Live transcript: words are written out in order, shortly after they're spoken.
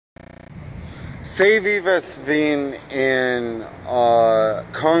Se vives vin in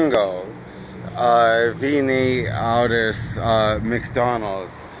Congo, vi ni aŭdis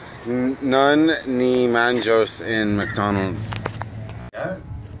McDonald's. Nun ni manĝos in McDonald's. Yeah.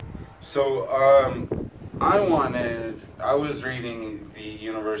 So, I was reading the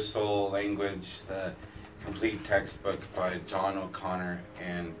Universal Language, the complete textbook by John O'Connor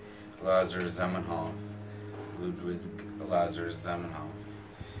and Lazarus Zemenhoff, Ludwig Lazarus Zamenhoff.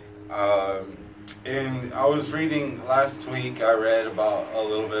 And I was reading last week, I read about a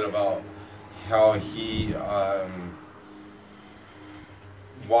little bit about how he,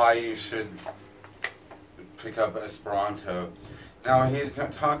 why you should pick up Esperanto. Now he's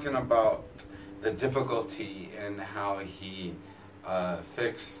talking about the difficulty in how he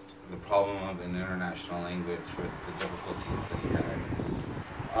fixed the problem of an international language with the difficulties that he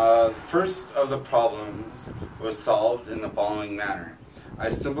had. First of the problems was solved in the following manner. I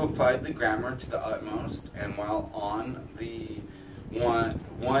simplified the grammar to the utmost, and while on the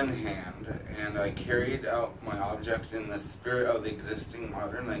one hand, and I carried out my object in the spirit of the existing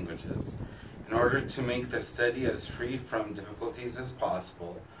modern languages, in order to make the study as free from difficulties as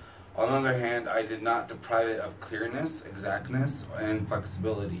possible. On the other hand, I did not deprive it of clearness, exactness, and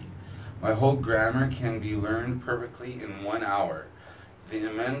flexibility. My whole grammar can be learned perfectly in 1 hour. The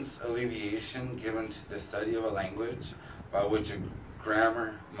immense alleviation given to the study of a language, by which a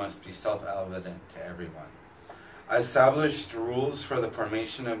grammar must be self-evident to everyone. I established rules for the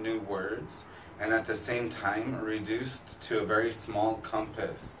formation of new words, and at the same time reduced to a very small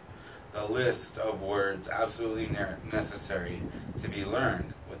compass the list of words absolutely necessary to be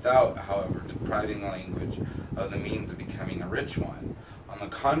learned, without, however, depriving the language of the means of becoming a rich one. On the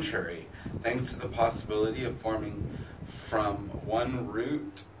contrary, thanks to the possibility of forming from one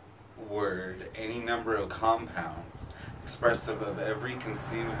root word any number of compounds, expressive of every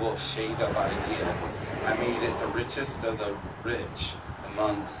conceivable shade of idea, I made it the richest of the rich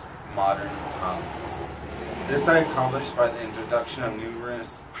amongst modern tongues. This I accomplished by the introduction of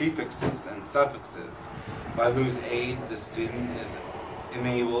numerous prefixes and suffixes, by whose aid the student is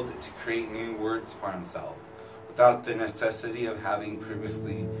enabled to create new words for himself, without the necessity of having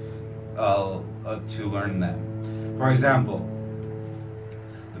previously to learn them. For example,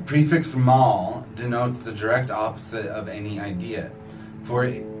 the prefix mal denotes the direct opposite of any idea. For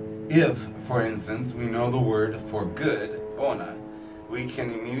if, for instance, we know the word for good, bona, we can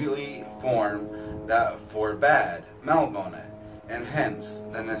immediately form that for bad, malbona, and hence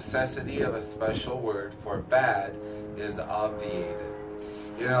the necessity of a special word for bad is obviated.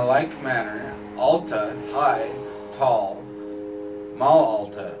 In a like manner, alta, high, tall, mal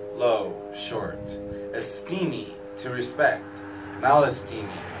alta, low, short, estimi, to respect,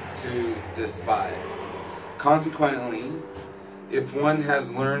 malestimi, to despise. Consequently, if one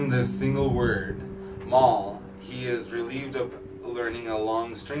has learned this single word, mal, he is relieved of learning a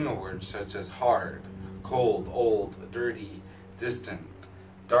long string of words such as hard, cold, old, dirty, distant,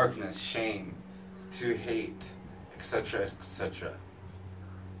 darkness, shame, to hate, etc., etc.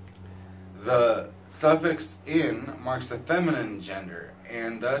 The suffix in marks the feminine gender,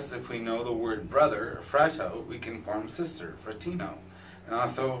 and thus if we know the word brother, frato, we can form sister, fratino, and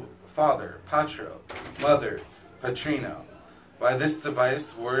also father, patro, mother, patrino. By this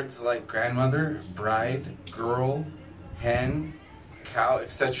device, words like grandmother, bride, girl, hen, cow,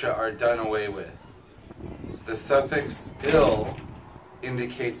 etc. are done away with. The suffix ill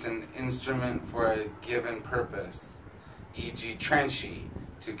indicates an instrument for a given purpose, e.g. tranchi,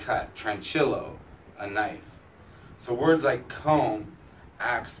 to cut, tranchillo, a knife. So words like comb,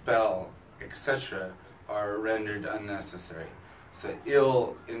 axe, bell, etc. are rendered unnecessary. So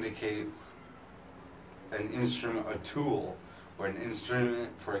ill indicates an instrument, a tool, or an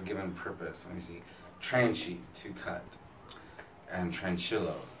instrument for a given purpose. Let me see. Tranchi, to cut, and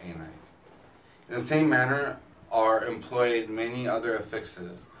tranchillo, a knife. In the same manner are employed many other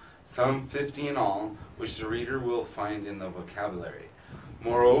affixes, some 50 in all, which the reader will find in the vocabulary.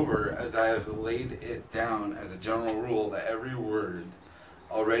 Moreover, as I have laid it down as a general rule that every word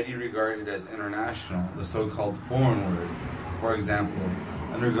already regarded as international, the so-called foreign words, for example,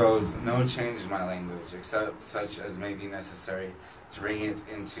 undergoes no change in my language, except such as may be necessary to bring it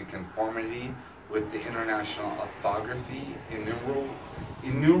into conformity with the international orthography.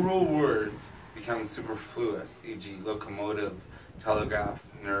 Innumerable words become superfluous, e.g. locomotive, telegraph,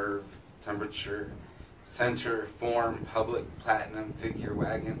 nerve, temperature, center, form, public, platinum, figure,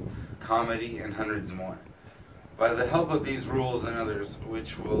 wagon, comedy, and hundreds more. By the help of these rules and others,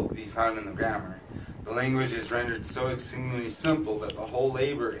 which will be found in the grammar, the language is rendered so exceedingly simple that the whole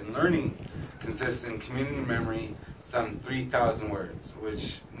labor in learning consists in community memory some 3,000 words,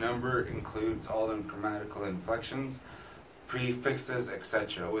 which number includes all the grammatical inflections, prefixes,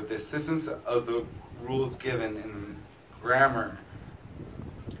 etc. With the assistance of the rules given in grammar,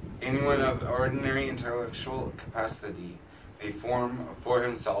 anyone of ordinary intellectual capacity may form for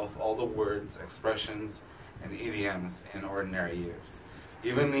himself all the words, expressions, and idioms in ordinary use.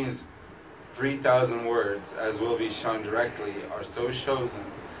 Even these 3,000 words, as will be shown directly, are so chosen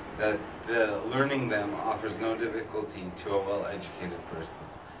that learning them offers no difficulty to a well-educated person.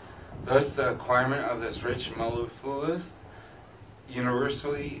 Thus, the acquirement of this rich, mellifluous,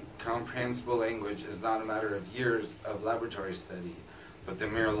 universally comprehensible language is not a matter of years of laboratory study, but the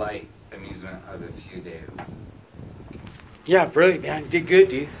mere light amusement of a few days. Yeah, brilliant, man. You did good,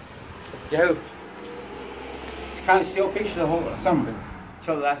 dude. Yeah. It's kind of still picture the whole some of it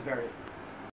until the last variant.